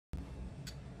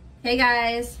Hey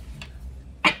guys,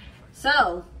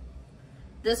 so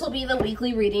this will be the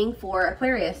weekly reading for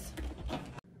Aquarius.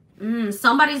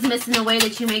 Somebody's missing the way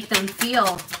that you make them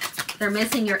feel. They're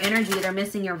missing your energy. They're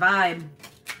missing your vibe.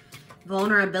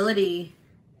 Vulnerability.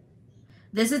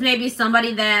 This is maybe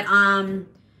somebody that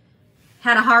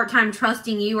had a hard time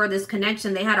trusting you or this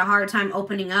connection. They had a hard time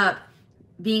opening up,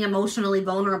 being emotionally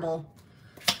vulnerable.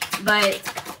 But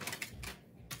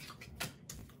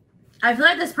I feel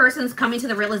like this person's coming to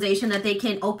the realization that they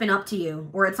can open up to you.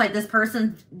 Or it's like this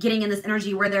person getting in this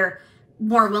energy where they're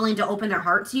more willing to open their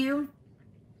heart to you.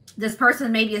 This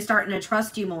person maybe is starting to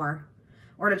trust you more.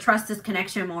 Or to trust this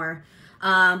connection more.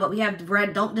 But we have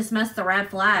red, don't dismiss the red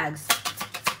flags.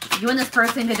 You and this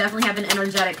person could definitely have an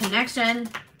energetic connection.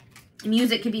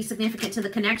 Music could be significant to the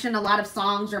connection. A lot of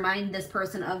songs remind this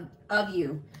person of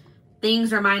you.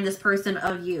 Things remind this person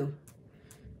of you.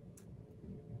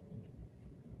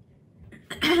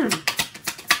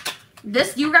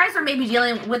 You guys are maybe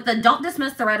dealing with the, don't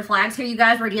dismiss the red flags here. You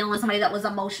guys were dealing with somebody that was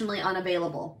emotionally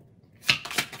unavailable.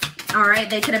 All right,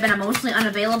 they could have been emotionally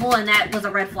unavailable, and that was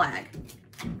a red flag.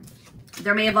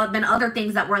 There may have been other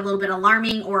things that were a little bit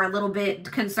alarming or a little bit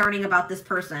concerning about this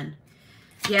person.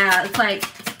 Yeah, it's like,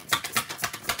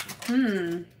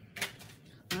 I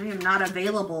am not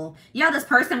available. Yeah, this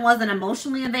person wasn't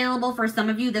emotionally available. For some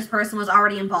of you, this person was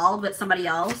already involved with somebody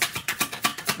else.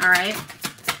 All right.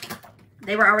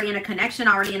 They were already in a connection,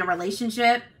 already in a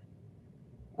relationship.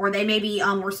 Or they maybe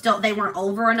they weren't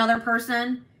over another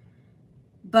person.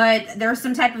 But there's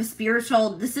some type of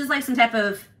spiritual, there is some type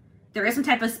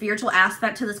of spiritual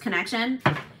aspect to this connection.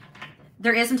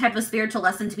 There is some type of spiritual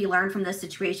lesson to be learned from this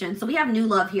situation. So we have new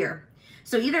love here.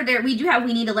 So either we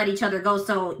need to let each other go.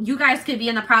 So you guys could be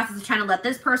in the process of trying to let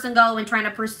this person go and trying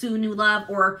to pursue new love,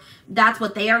 or that's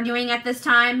what they are doing at this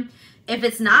time. If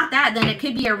it's not that, then it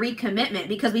could be a recommitment,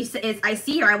 because I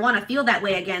see her, I want to feel that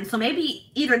way again. So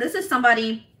maybe either this is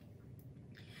somebody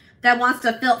that wants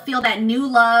to feel that new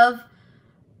love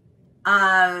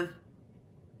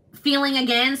feeling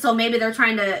again. So maybe they're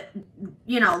trying to,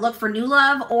 look for new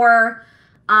love, or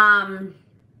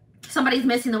somebody's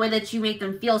missing the way that you make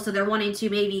them feel. So they're wanting to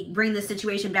maybe bring the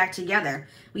situation back together.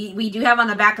 We do have on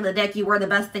the back of the deck, you were the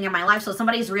best thing in my life. So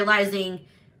somebody's realizing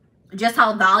just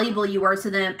how valuable you were to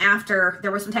them after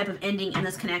there was some type of ending in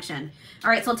this connection. All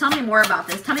right, so tell me more about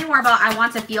this. Tell me more about, I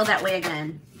want to feel that way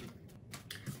again.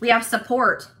 We have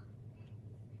support.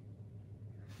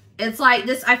 It's like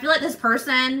this, I feel like this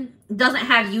person doesn't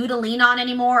have you to lean on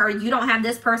anymore, or you don't have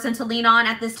this person to lean on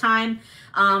at this time.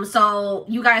 So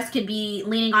you guys could be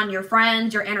leaning on your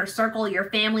friends, your inner circle, your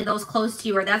family, those close to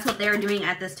you, or that's what they're doing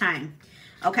at this time.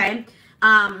 Okay.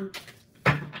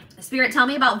 Spirit, tell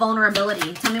me about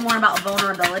vulnerability. Tell me more about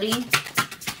vulnerability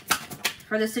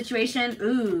for this situation.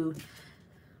 Ooh,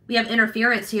 we have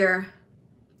interference here.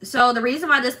 So the reason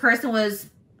why this person was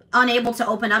unable to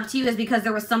open up to you is because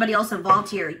there was somebody else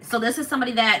involved here. So this is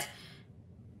somebody that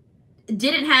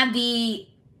couldn't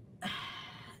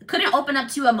open up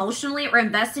to you emotionally or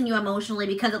invest in you emotionally,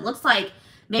 because it looks like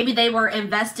maybe they were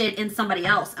invested in somebody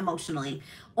else emotionally,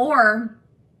 or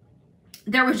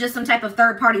there was just some type of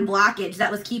third-party blockage that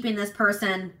was keeping this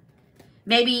person,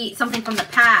 maybe something from the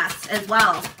past as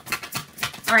well.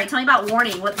 All right, tell me about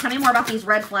warning. Tell me more about these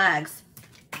red flags.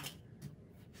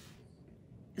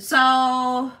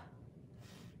 So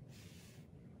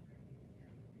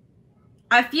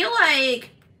I feel like,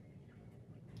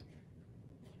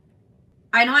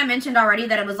 I know I mentioned already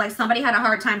that it was like somebody had a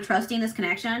hard time trusting this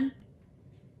connection.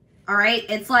 All right,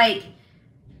 it's like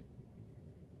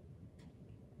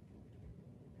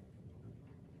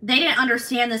they didn't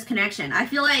understand this connection. I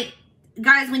feel like,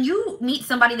 guys, when you meet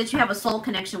somebody that you have a soul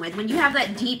connection with, when you have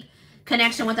that deep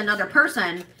connection with another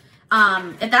person,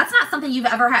 if that's not something you've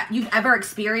ever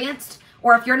experienced,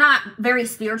 or if you're not very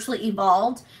spiritually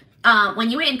evolved,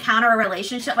 when you encounter a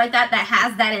relationship like that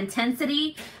has that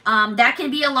intensity, that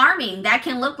can be alarming. That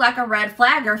can look like a red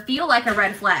flag or feel like a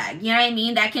red flag. You know what I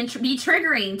mean? That can be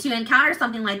triggering to encounter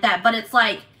something like that. But it's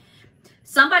like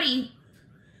somebody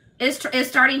is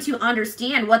starting to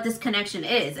understand what this connection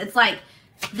is. It's like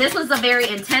this was a very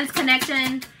intense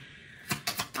connection.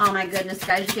 Oh my goodness,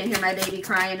 guys, you can hear my baby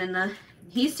crying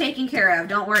he's taken care of.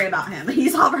 Don't worry about him.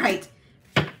 He's all right.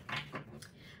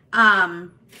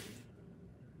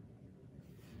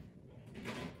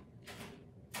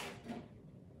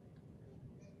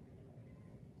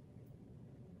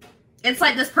 It's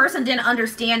like this person didn't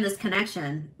understand this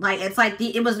connection. Like, it's like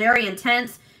it was very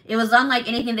intense. It was unlike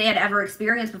anything they had ever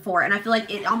experienced before. And I feel like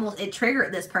it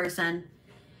triggered this person.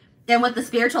 And with the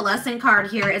spiritual lesson card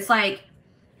here, it's like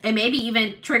it maybe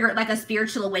even triggered like a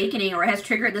spiritual awakening, or it has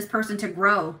triggered this person to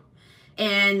grow.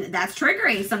 And that's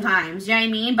triggering sometimes, you know what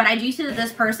I mean? But I do see that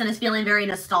this person is feeling very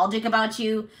nostalgic about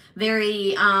you.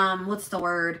 Very, what's the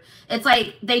word? It's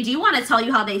like they do want to tell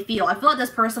you how they feel. I feel like this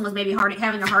person was maybe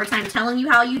having a hard time telling you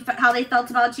how they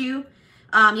felt about you.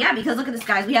 Yeah, because look at this,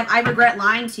 guys. We have, I regret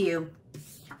lying to you.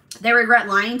 They regret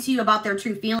lying to you about their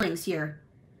true feelings here.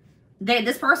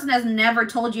 This person has never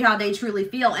told you how they truly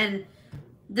feel. And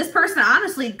this person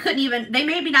honestly couldn't even, they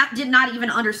maybe did not even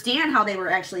understand how they were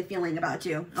actually feeling about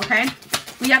you, okay?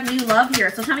 We have new love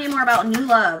here. So tell me more about new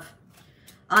love.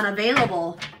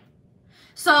 Unavailable.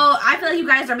 So I feel like you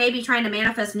guys are maybe trying to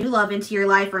manifest new love into your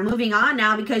life or moving on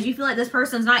now because you feel like this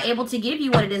person's not able to give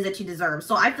you what it is that you deserve.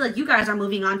 So I feel like you guys are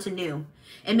moving on to new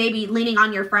and maybe leaning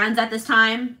on your friends at this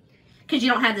time because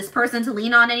you don't have this person to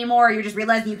lean on anymore. Or you're just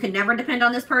realizing you can never depend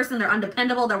on this person. They're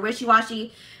undependable. They're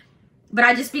wishy-washy. But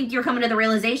I just think you're coming to the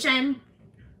realization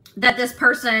that this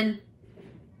person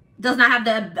does not have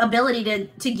the ability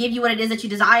to give you what it is that you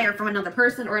desire from another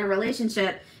person or in a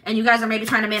relationship. And you guys are maybe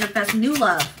trying to manifest new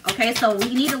love. Okay, so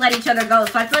we need to let each other go.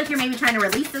 So I feel like you're maybe trying to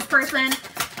release this person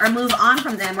or move on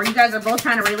from them. Or you guys are both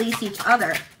trying to release each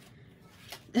other.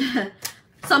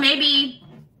 So maybe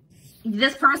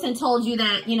this person told you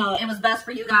that, you know, it was best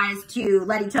for you guys to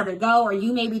let each other go. Or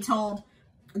you maybe told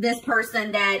this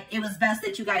person that it was best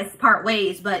that you guys part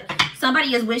ways, but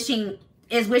somebody is wishing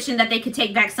that they could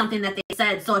take back something that they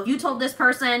said. So if you told this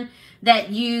person that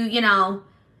you know,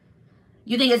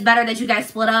 you think it's better that you guys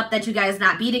split up, that you guys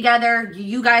not be together,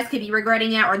 you guys could be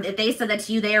regretting it, or if they said that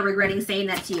to you, they are regretting saying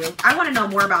that to you. I want to know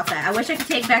more about that. I wish I could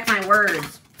take back my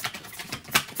words.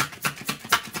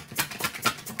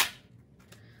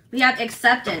 We have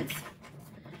acceptance.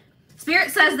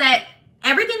 Spirit says that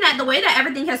the way that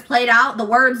everything has played out, the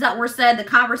words that were said, the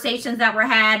conversations that were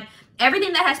had,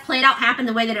 everything that has played out happened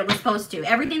the way that it was supposed to.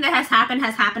 Everything that has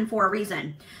happened for a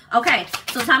reason. Okay,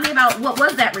 so tell me about what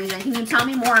was that reason. Can you tell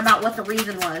me more about what the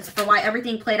reason was for why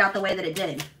everything played out the way that it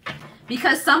did?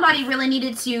 Because somebody really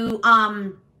needed to,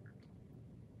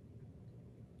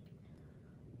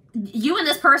 you and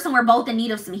this person were both in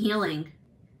need of some healing.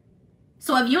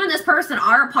 So if you and this person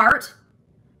are apart,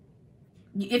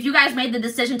 if you guys made the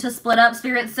decision to split up,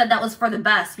 Spirit said that was for the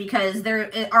best because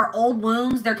there are old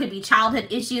wounds. There could be childhood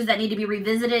issues that need to be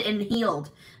revisited and healed,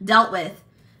 dealt with.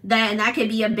 And that could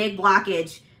be a big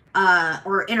blockage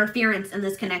or interference in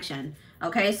this connection.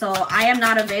 Okay, so I am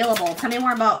not available. Tell me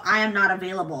more about I am not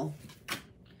available.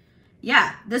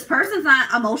 Yeah, this person's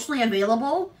not emotionally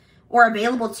available or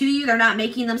available to you. They're not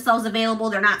making themselves available.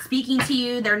 They're not speaking to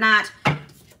you. They're not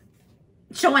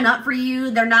showing up for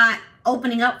you. They're not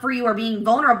opening up for you or being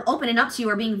vulnerable, opening up to you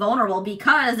or being vulnerable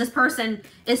because this person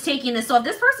is taking this. So if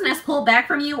this person has pulled back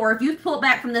from you or if you've pulled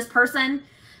back from this person,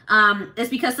 it's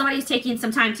because somebody's taking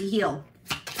some time to heal.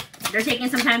 They're taking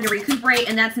some time to recuperate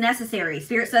and that's necessary.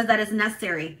 Spirit says that is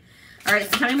necessary. All right,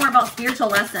 so tell me more about spiritual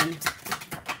lesson.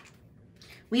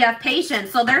 We have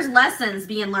patience. So there's lessons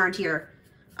being learned here.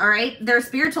 All right, there's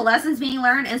spiritual lessons being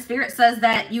learned and Spirit says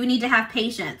that you need to have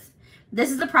patience. This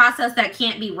is a process that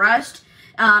can't be rushed.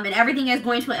 And everything is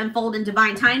going to unfold in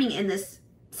divine timing in this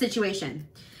situation.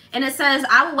 And it says,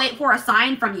 I will wait for a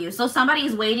sign from you. So somebody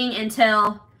is waiting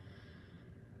until...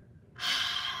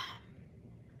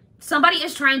 Somebody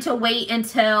is trying to wait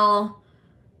until...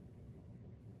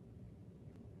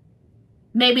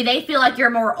 Maybe they feel like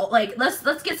you're more... Like,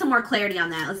 let's get some more clarity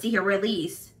on that. Let's see here.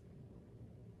 Release.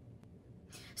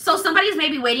 So somebody's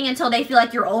maybe waiting until they feel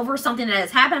like you're over something that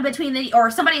has happened between the, or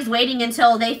somebody's waiting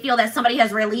until they feel that somebody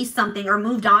has released something or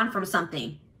moved on from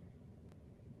something.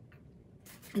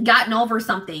 Gotten over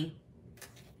something.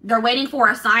 They're waiting for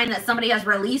a sign that somebody has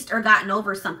released or gotten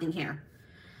over something here.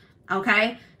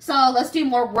 Okay, so let's do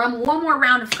one more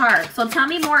round of cards. So tell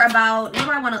me more about, what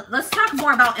do I want to, let's talk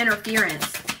more about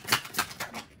interference.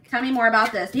 Tell me more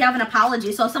about this. You have an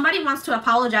apology. So if somebody wants to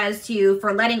apologize to you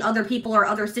for letting other people or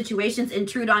other situations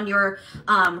intrude on your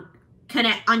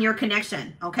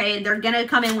connection. Okay, they're gonna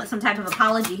come in with some type of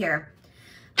apology here.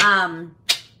 Tell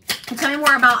me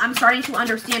more about I'm starting to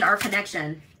understand our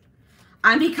connection.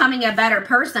 I'm becoming a better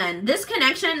person. This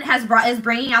connection is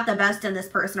bringing out the best in this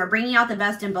person or bringing out the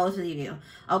best in both of you.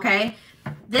 Okay.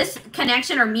 This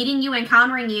connection or meeting you,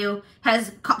 encountering you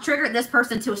has triggered this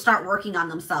person to start working on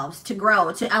themselves, to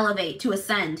grow, to elevate, to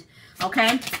ascend.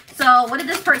 Okay. So what did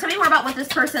this person, tell me more about what this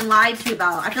person lied to you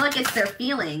about. I feel like it's their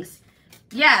feelings.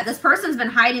 Yeah. This person's been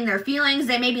hiding their feelings.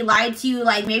 They maybe lied to you.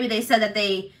 Like maybe they said that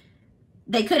they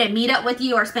couldn't meet up with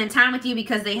you or spend time with you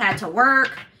because they had to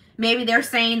work. Maybe they're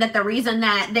saying that the reason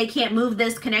that they can't move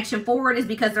this connection forward is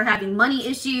because they're having money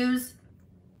issues.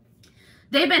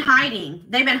 They've been hiding.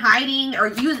 They've been hiding or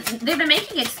they've been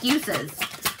making excuses.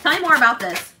 Tell me more about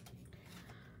this.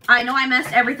 I know I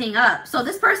messed everything up. So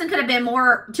this person could have been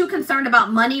too concerned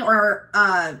about money or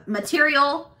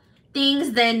material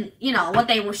things than, you know, what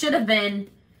they should have been,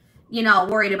 you know,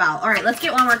 worried about. All right, let's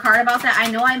get one more card about that.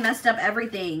 I know I messed up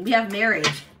everything. We have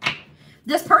marriage.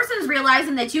 This person is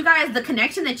realizing that you guys, the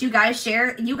connection that you guys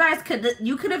share, you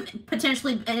could have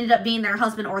potentially ended up being their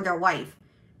husband or their wife.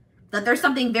 That there's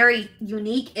something very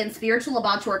unique and spiritual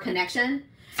about your connection.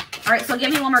 All right, so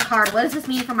give me one more card. What does this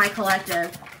mean for my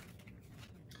collective?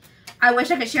 I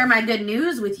wish I could share my good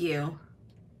news with you.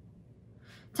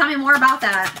 Tell me more about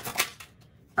that.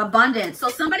 Abundance. So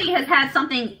somebody has had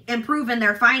something improve in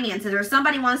their finances, or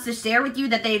somebody wants to share with you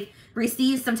that they've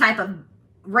received some type of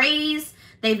raise.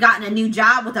 They've gotten a new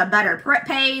job with a better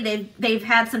pay. They've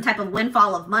had some type of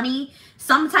windfall of money.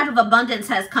 Some type of abundance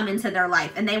has come into their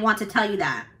life, and they want to tell you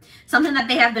that. Something that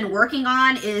they have been working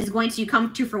on is going to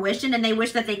come to fruition, and they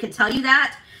wish that they could tell you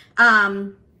that.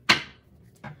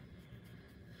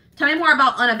 Tell me more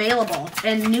about unavailable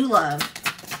and new love.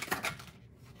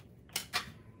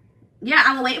 Yeah,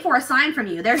 I will wait for a sign from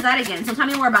you. There's that again. So tell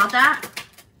me more about that.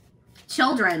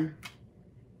 Children.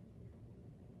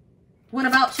 What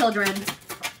about children?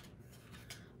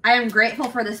 I am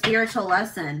grateful for the spiritual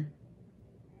lesson.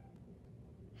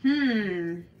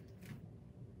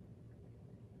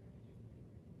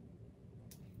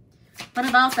 What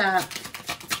about that?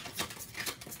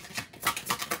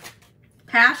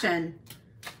 Passion.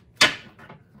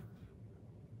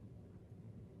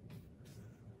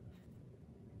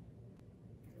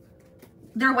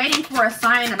 They're waiting for a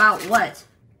sign about what?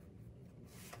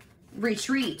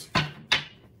 Retreat.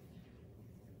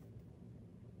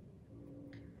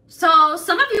 So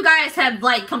some of you guys have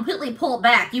like completely pulled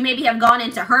back. You maybe have gone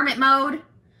into hermit mode.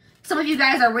 Some of you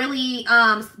guys are really,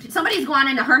 somebody's gone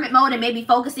into hermit mode and maybe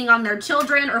focusing on their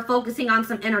children or focusing on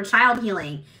some inner child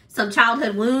healing. Some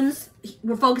childhood wounds.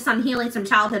 We're focused on healing some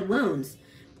childhood wounds.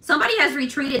 Somebody has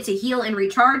retreated to heal and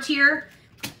recharge here.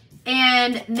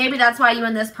 And maybe that's why you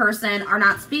and this person are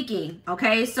not speaking.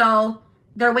 Okay, so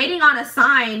they're waiting on a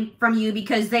sign from you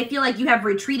because they feel like you have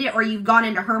retreated or you've gone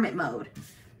into hermit mode.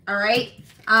 All right.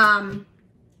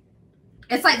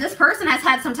 It's like this person has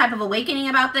had some type of awakening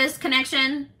about this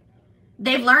connection.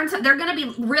 They've learned, they're going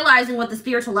to be realizing what the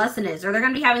spiritual lesson is, or they're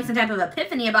going to be having some type of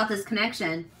epiphany about this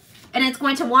connection. And it's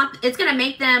going to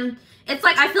make them, it's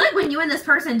like, I feel like when you and this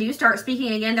person do start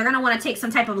speaking again, they're going to want to take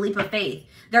some type of leap of faith.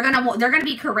 They're going to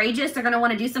be courageous. They're going to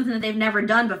want to do something that they've never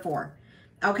done before.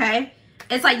 Okay.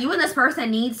 It's like you and this person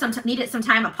needed some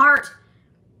time apart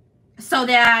so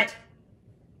that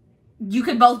you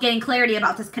could both gain clarity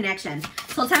about this connection.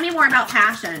 So tell me more about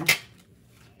passion.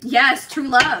 Yes, true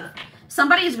love.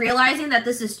 Somebody's realizing that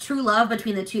this is true love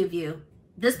between the two of you.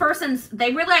 This person's,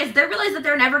 they realize that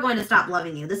they're never going to stop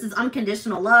loving you. This is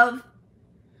unconditional love.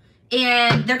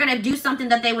 And they're going to do something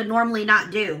that they would normally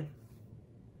not do.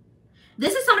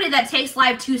 This is somebody that takes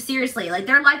life too seriously. Like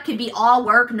their life could be all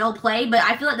work, no play. But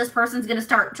I feel like this person's going to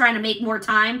start trying to make more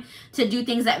time to do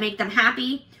things that make them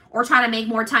happy. Or try to make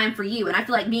more time for you. And I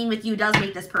feel like being with you does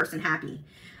make this person happy.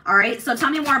 All right. So tell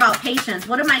me more about patience.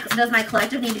 What does my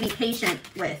collective need to be patient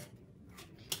with?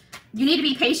 You need to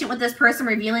be patient with this person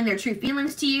revealing their true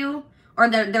feelings to you. Or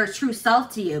their true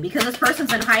self to you. Because this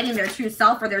person's been hiding their true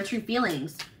self or their true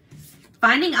feelings.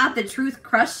 Finding out the truth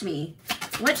crushed me.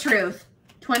 What truth?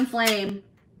 Twin flame.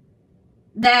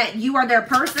 That you are their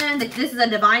person. That this is a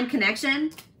divine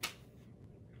connection.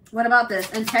 What about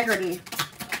this? Integrity.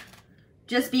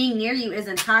 Just being near you is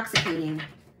intoxicating.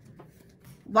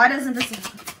 Why doesn't this...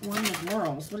 One of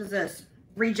Morals. What is this?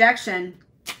 Rejection.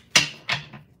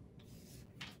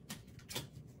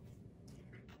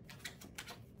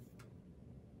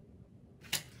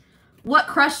 What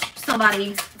crushed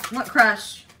somebody? What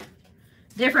crushed?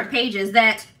 Different pages.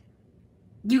 That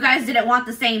you guys didn't want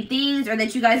the same things, or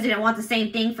that you guys didn't want the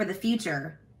same thing for the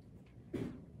future.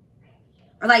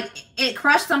 Or like it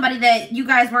crushed somebody that you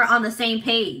guys weren't on the same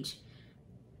page.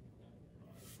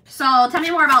 So tell me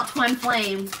more about twin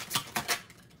flame.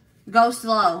 Go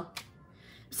slow.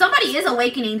 Somebody is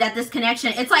awakening that this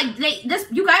connection, it's like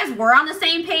you guys were on the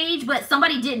same page, but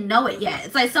somebody didn't know it yet.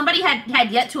 It's like somebody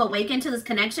had yet to awaken to this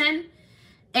connection,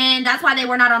 and that's why they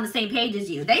were not on the same page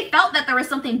as you. They felt that there was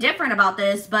something different about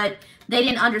this, but they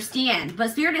didn't understand.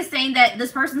 But Spirit is saying that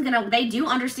this person's they do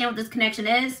understand what this connection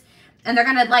is, and they're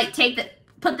gonna like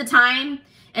put the time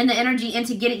and the energy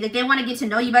into getting, like they want to get to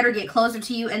know you better, get closer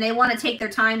to you, and they want to take their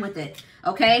time with it.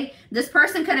 Okay, this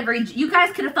person could have, you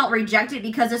guys could have felt rejected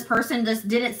because this person just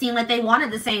didn't seem like they wanted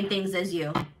the same things as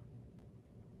you.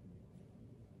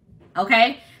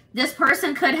 Okay, this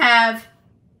person could have,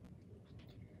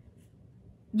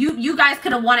 you guys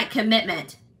could have wanted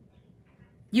commitment.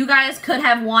 You guys could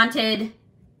have wanted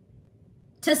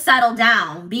to settle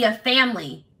down, be a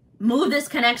family, move this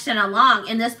connection along.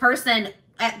 And this person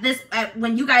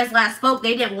when you guys last spoke,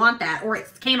 they didn't want that, or it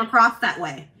came across that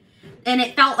way. And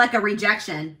it felt like a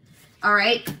rejection. All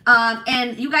right.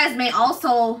 And you guys may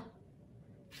also,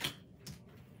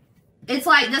 it's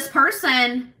like this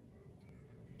person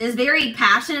is very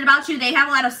passionate about you. They have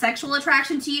a lot of sexual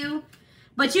attraction to you.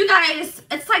 But you guys,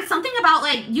 it's like something about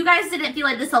like, you guys didn't feel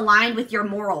like this aligned with your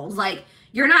morals. Like,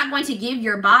 you're not going to give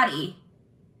your body.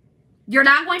 You're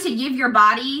not going to give your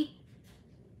body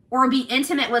or be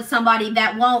intimate with somebody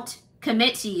that won't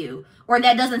commit to you, or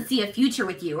that doesn't see a future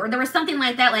with you. Or there was something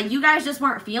like that. Like, you guys just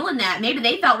weren't feeling that. Maybe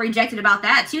they felt rejected about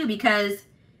that too, because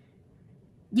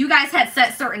you guys had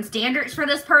set certain standards for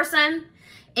this person.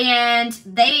 And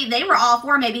they were all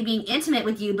for maybe being intimate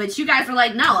with you, but you guys were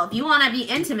like, no, if you want to be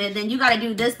intimate, then you got to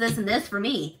do this, this, and this for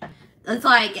me. It's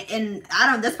like, and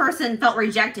I don't, this person felt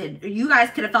rejected. You guys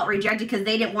could have felt rejected because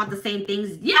they didn't want the same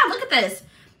things. Yeah, look at this.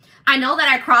 I know that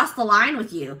I crossed the line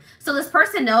with you. So this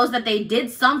person knows that they did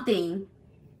something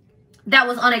that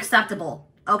was unacceptable,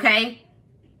 okay?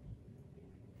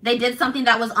 They did something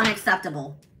that was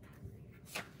unacceptable.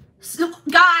 So,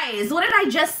 guys, what did I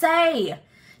just say?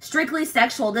 Strictly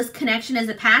sexual. This connection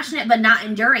is passionate but not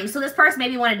enduring. So this person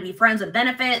maybe wanted to be friends with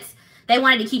benefits. They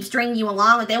wanted to keep stringing you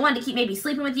along. Like, they wanted to keep maybe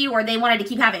sleeping with you, or they wanted to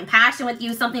keep having passion with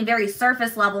you, something very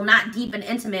surface level, not deep and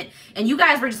intimate. And you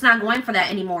guys were just not going for that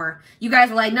anymore. You guys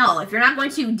were like, no, if you're not going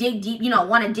to dig deep, you know,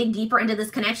 want to dig deeper into this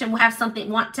connection, want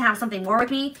to have something more with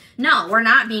me. No, we're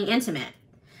not being intimate.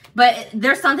 But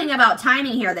there's something about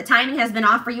timing here. The timing has been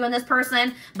off for you and this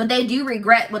person, but they do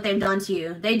regret what they've done to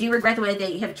you. They do regret the way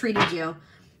they have treated you.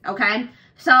 Okay,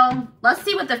 so let's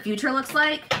see what the future looks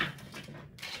like.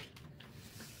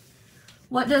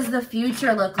 What does the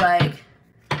future look like?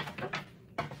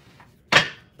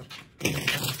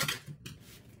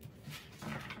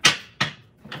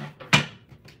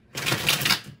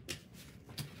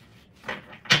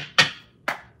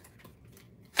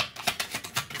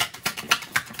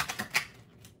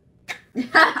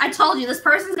 I told you, this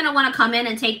person's going to want to come in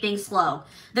and take things slow.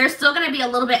 They're still going to be a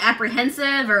little bit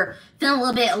apprehensive, or feeling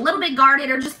a little bit guarded,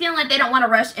 or just feeling like they don't want to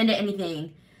rush into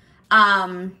anything.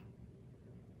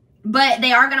 But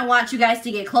they are going to want you guys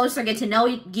to get closer, get to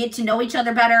know each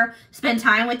other better, spend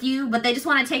time with you. But they just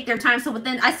want to take their time. So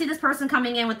I see this person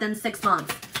coming in within 6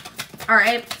 months. All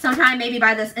right, sometime maybe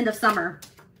by this end of summer.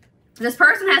 This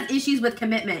person has issues with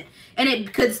commitment, and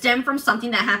it could stem from something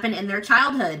that happened in their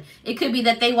childhood. It could be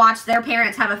that they watched their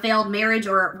parents have a failed marriage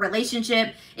or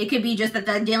relationship. It could be just that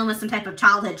they're dealing with some type of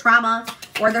childhood trauma,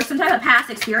 or there's some type of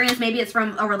past experience. Maybe it's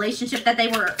from a relationship that they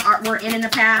were in the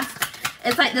past.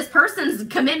 It's like this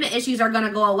person's commitment issues are going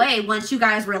to go away once you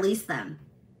guys release them.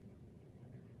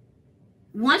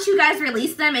 Once you guys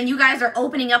release them and you guys are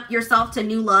opening up yourself to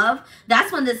new love,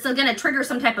 that's when this is going to trigger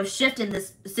some type of shift in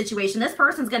this situation. This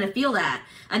person's going to feel that.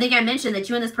 I think I mentioned that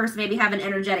you and this person maybe have an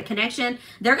energetic connection.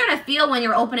 They're going to feel when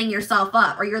you're opening yourself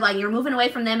up, or you're moving away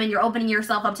from them and you're opening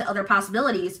yourself up to other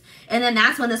possibilities. And then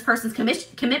that's when this person's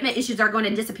commitment issues are going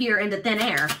to disappear into thin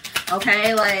air.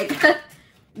 Okay, like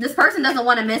this person doesn't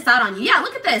want to miss out on you. Yeah,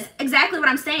 look at this. Exactly what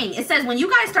I'm saying. It says when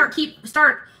you guys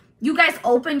you guys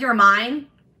open your mind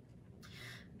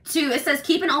it says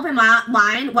keep an open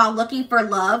mind while looking for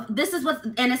love. This is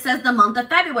and it says the month of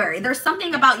February. There's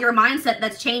something about your mindset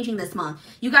that's changing this month.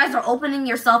 You guys are opening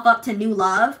yourself up to new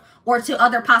love or to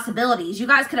other possibilities. You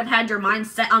guys could have had your mind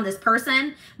set on this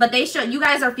person, but you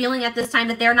guys are feeling at this time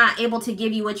that they're not able to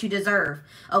give you what you deserve.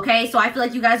 Okay, so I feel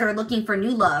like you guys are looking for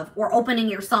new love or opening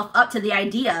yourself up to the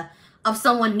idea of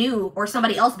someone new or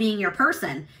somebody else being your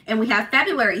person. And we have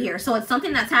February here, so it's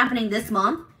something that's happening this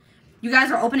month. You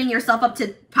guys are opening yourself up to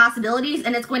possibilities,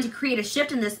 and it's going to create a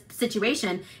shift in this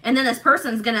situation. And then this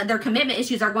person's their commitment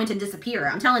issues are going to disappear.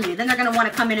 I'm telling you, then they're going to want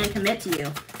to come in and commit to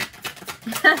you.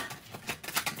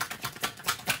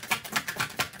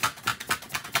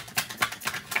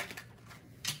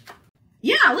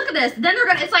 Yeah, look at this. Then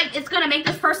it's going to make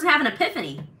this person have an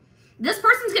epiphany. This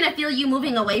person's going to feel you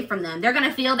moving away from them. They're going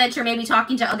to feel that you're maybe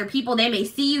talking to other people. They may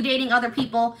see you dating other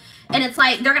people. And it's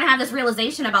like they're going to have this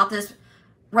realization about this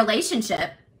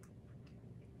relationship.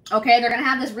 Okay, they're going to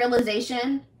have this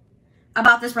realization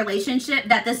about this relationship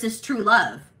that this is true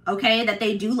love. Okay, that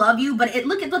they do love you. But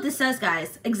look at what this says,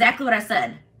 guys. Exactly what I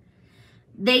said.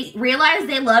 They realized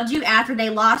they loved you after they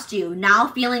lost you. Now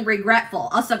feeling regretful.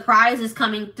 A surprise is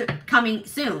coming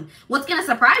soon. What's going to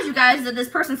surprise you guys is that this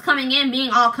person's coming in being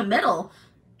all committal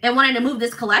and wanting to move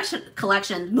this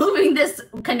moving this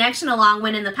connection along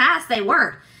when in the past they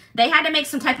weren't. They had to make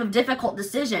some type of difficult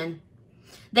decision.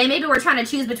 They maybe were trying to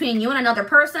choose between you and another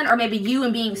person, or maybe you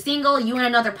and being single, you and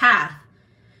another path.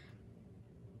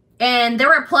 And there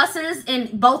were pluses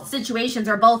in both situations,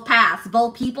 or both paths,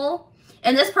 both people.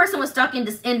 And this person was stuck in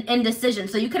indecision.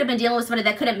 So you could have been dealing with somebody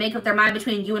that couldn't make up their mind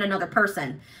between you and another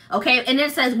person. Okay? And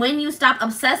it says when you stop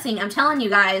obsessing, I'm telling you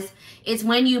guys, it's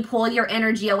when you pull your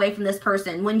energy away from this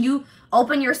person. When you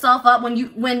open yourself up,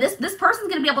 when this person's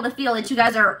going to be able to feel that you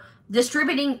guys are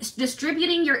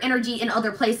distributing your energy in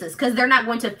other places, because they're not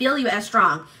going to feel you as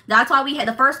strong. That's why we had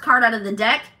the first card out of the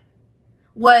deck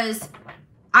was,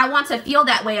 I want to feel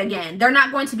that way again. They're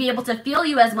not going to be able to feel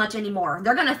you as much anymore.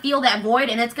 They're going to feel that void,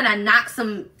 and it's going to knock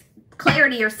some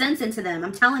clarity or sense into them.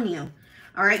 I'm telling you.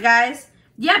 All right, guys?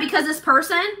 Yeah, because this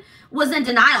person was in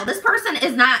denial. This person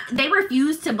is not, they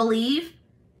refuse to believe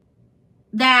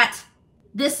that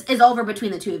this is over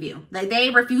between the two of you. Like, they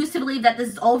refuse to believe that this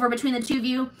is over between the two of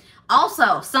you.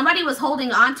 Also, somebody was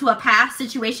holding on to a past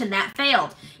situation that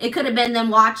failed. It could have been them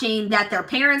watching that their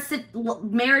parents'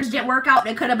 marriage didn't work out.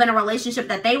 It could have been a relationship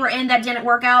that they were in that didn't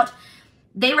work out.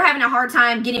 They were having a hard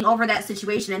time getting over that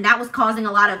situation, and that was causing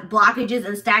a lot of blockages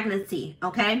and stagnancy,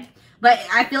 okay? But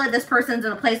I feel like this person's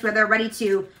in a place where they're ready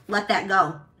to let that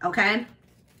go, okay?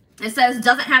 It says,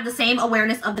 doesn't have the same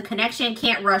awareness of the connection,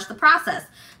 can't rush the process.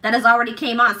 That has already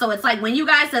came on. So it's like when you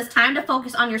guys, it's time to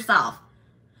focus on yourself.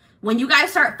 When you guys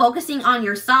start focusing on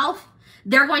yourself,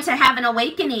 they're going to have an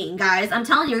awakening, guys. I'm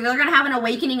telling you, they're going to have an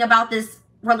awakening about this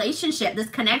relationship, this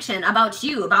connection, about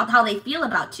you, about how they feel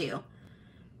about you.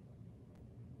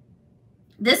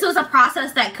 This was a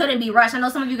process that couldn't be rushed. I know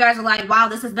some of you guys are like, wow,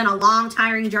 this has been a long,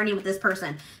 tiring journey with this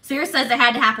person. Spirit says it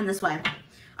had to happen this way.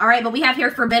 All right, but we have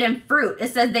here forbidden fruit.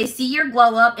 It says they see your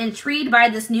glow up, intrigued by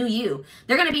this new you.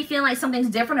 They're going to be feeling like something's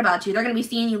different about you. They're going to be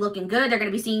seeing you looking good. They're going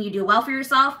to be seeing you do well for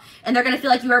yourself. And they're going to feel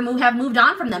like you have moved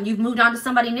on from them. You've moved on to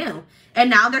somebody new. And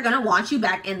now they're going to want you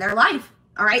back in their life.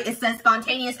 All right, it says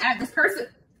spontaneous act. This person,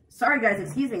 sorry guys,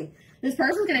 excuse me. This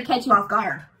person's going to catch you off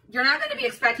guard. You're not going to be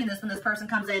expecting this when this person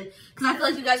comes in, because I feel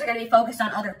like you guys are going to be focused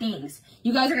on other things.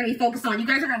 You guys are going to be focused on, you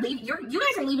guys are going to leave, you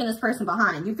guys are leaving this person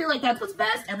behind. You feel like that's what's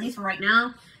best, at least for right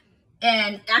now.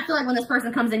 And I feel like when this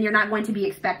person comes in, you're not going to be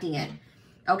expecting it.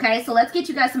 Okay, so let's get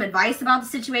you guys some advice about the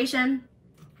situation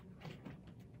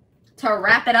to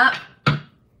wrap it up.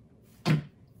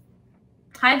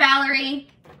 Hi, Valerie.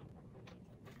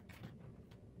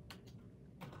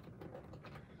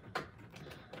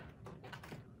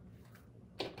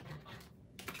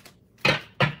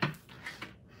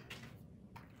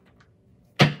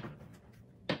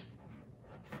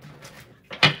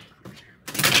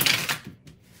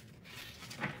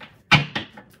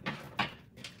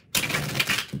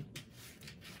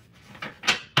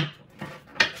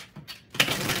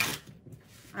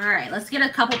 All right, let's get a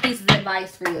couple pieces of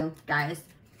advice for you guys.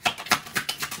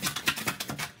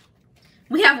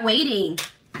 We have waiting.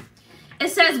 It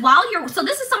says while you're, so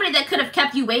this is somebody that could have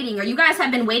kept you waiting, or you guys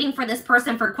have been waiting for this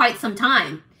person for quite some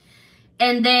time.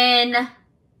 And then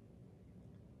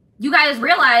you guys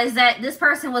realize that this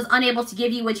person was unable to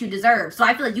give you what you deserve. So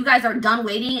I feel like you guys are done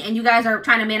waiting, and you guys are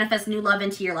trying to manifest new love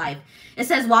into your life. It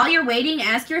says while you're waiting,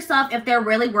 ask yourself if they're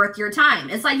really worth your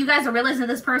time. It's like you guys are realizing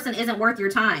this person isn't worth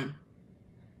your time,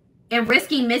 and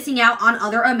risking missing out on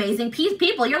other amazing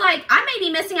people. You're like, I may be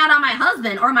missing out on my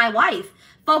husband or my wife,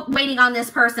 folk waiting on this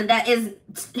person that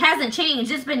hasn't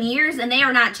changed. It's been years and they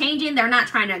are not changing. They're not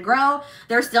trying to grow.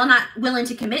 They're still not willing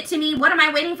to commit to me. What am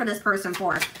I waiting for this person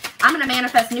for? I'm going to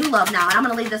manifest new love now, and I'm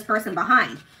going to leave this person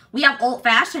behind. We have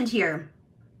old-fashioned here.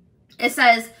 It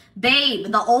says, babe,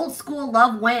 the old school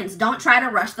love wins. Don't try to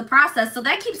rush the process. So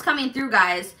that keeps coming through,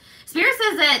 guys. Spirit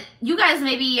says that you guys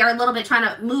maybe are a little bit trying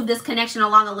to move this connection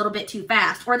along a little bit too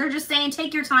fast. Or they're just saying,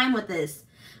 take your time with this.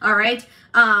 All right?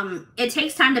 It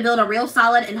takes time to build a real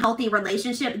solid and healthy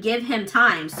relationship. Give him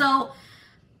time. So,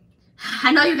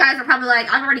 I know you guys are probably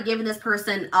like, I've already given this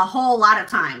person a whole lot of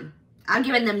time. I've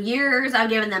given them years. I've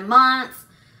given them months.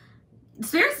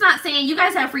 Spirit's not saying you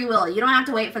guys have free will. You don't have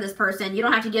to wait for this person. You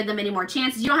don't have to give them any more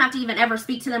chances. You don't have to even ever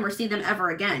speak to them or see them ever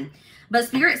again. But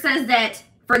Spirit says that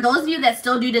for those of you that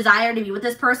still do desire to be with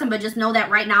this person, but just know that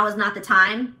right now is not the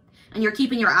time, and you're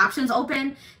keeping your options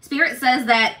open, Spirit says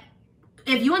that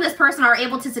if you and this person are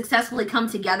able to successfully come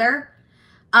together,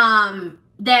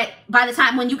 that by the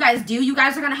time when you guys do, you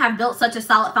guys are going to have built such a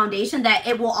solid foundation that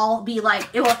it will all be like,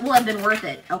 it will have been worth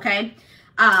it, okay?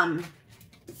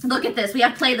 Look at this. We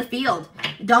have play the field.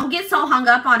 Don't get so hung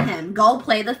up on him. Go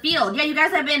play the field. Yeah, you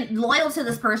guys have been loyal to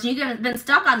this person. You've been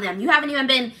stuck on them. You haven't even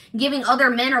been giving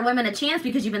other men or women a chance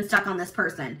because you've been stuck on this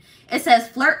person. It says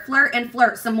flirt, flirt, and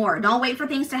flirt some more. Don't wait for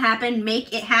things to happen.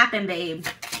 Make it happen, babe.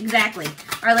 Exactly.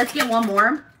 All right, let's get one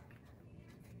more.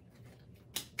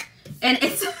 And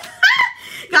it's, guys,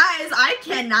 I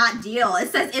cannot deal. It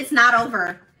says it's not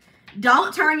over.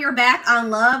 Don't turn your back on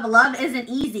love. Love isn't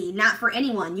easy, not for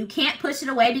anyone. You can't push it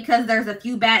away because there's a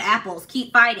few bad apples.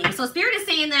 Keep fighting. So Spirit is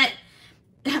saying that,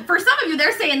 for some of you,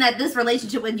 they're saying that this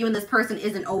relationship with you and this person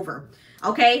isn't over.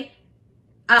 Okay?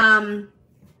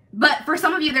 But for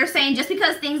some of you, they're saying just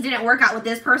because things didn't work out with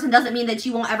this person doesn't mean that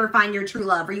you won't ever find your true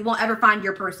love or you won't ever find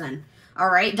your person. All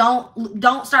right?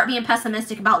 Don't start being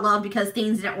pessimistic about love because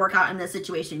things didn't work out in this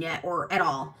situation yet or at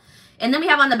all. And then we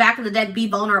have on the back of the deck, be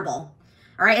vulnerable.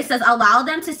 All right? It says, allow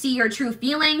them to see your true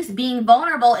feelings. Being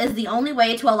vulnerable is the only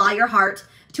way to allow your heart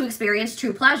to experience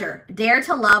true pleasure. Dare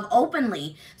to love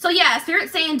openly. So yeah,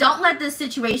 Spirit's saying don't let this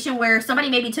situation where somebody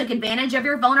maybe took advantage of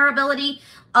your vulnerability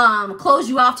close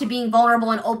you off to being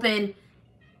vulnerable and open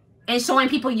and showing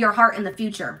people your heart in the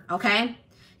future. Okay?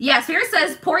 Yeah, Spirit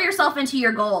says pour yourself into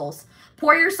your goals.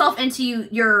 Pour yourself into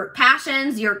your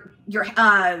passions, your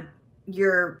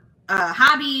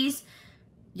hobbies,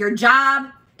 your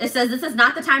job. It says this is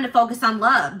not the time to focus on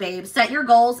love, babe. Set your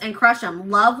goals and crush them.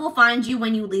 Love will find you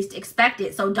when you least expect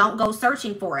it, so don't go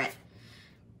searching for it.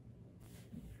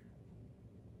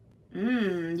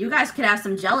 You guys could have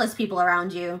some jealous people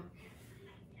around you.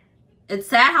 It's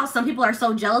sad how some people are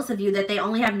so jealous of you that they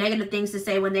only have negative things to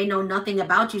say when they know nothing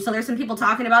about you. So there's some people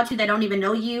talking about you that don't even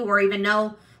know you or even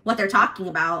know what they're talking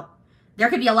about. There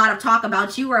could be a lot of talk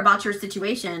about you or about your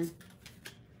situation.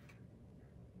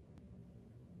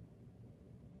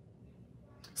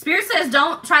 Spirit says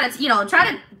don't try to,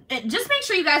 just make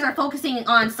sure you guys are focusing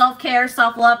on self-care,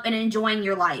 self-love, and enjoying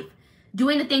your life.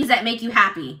 Doing the things that make you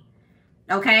happy.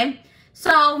 Okay?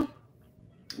 So,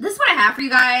 this is what I have for you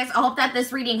guys. I hope that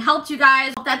this reading helped you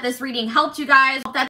guys.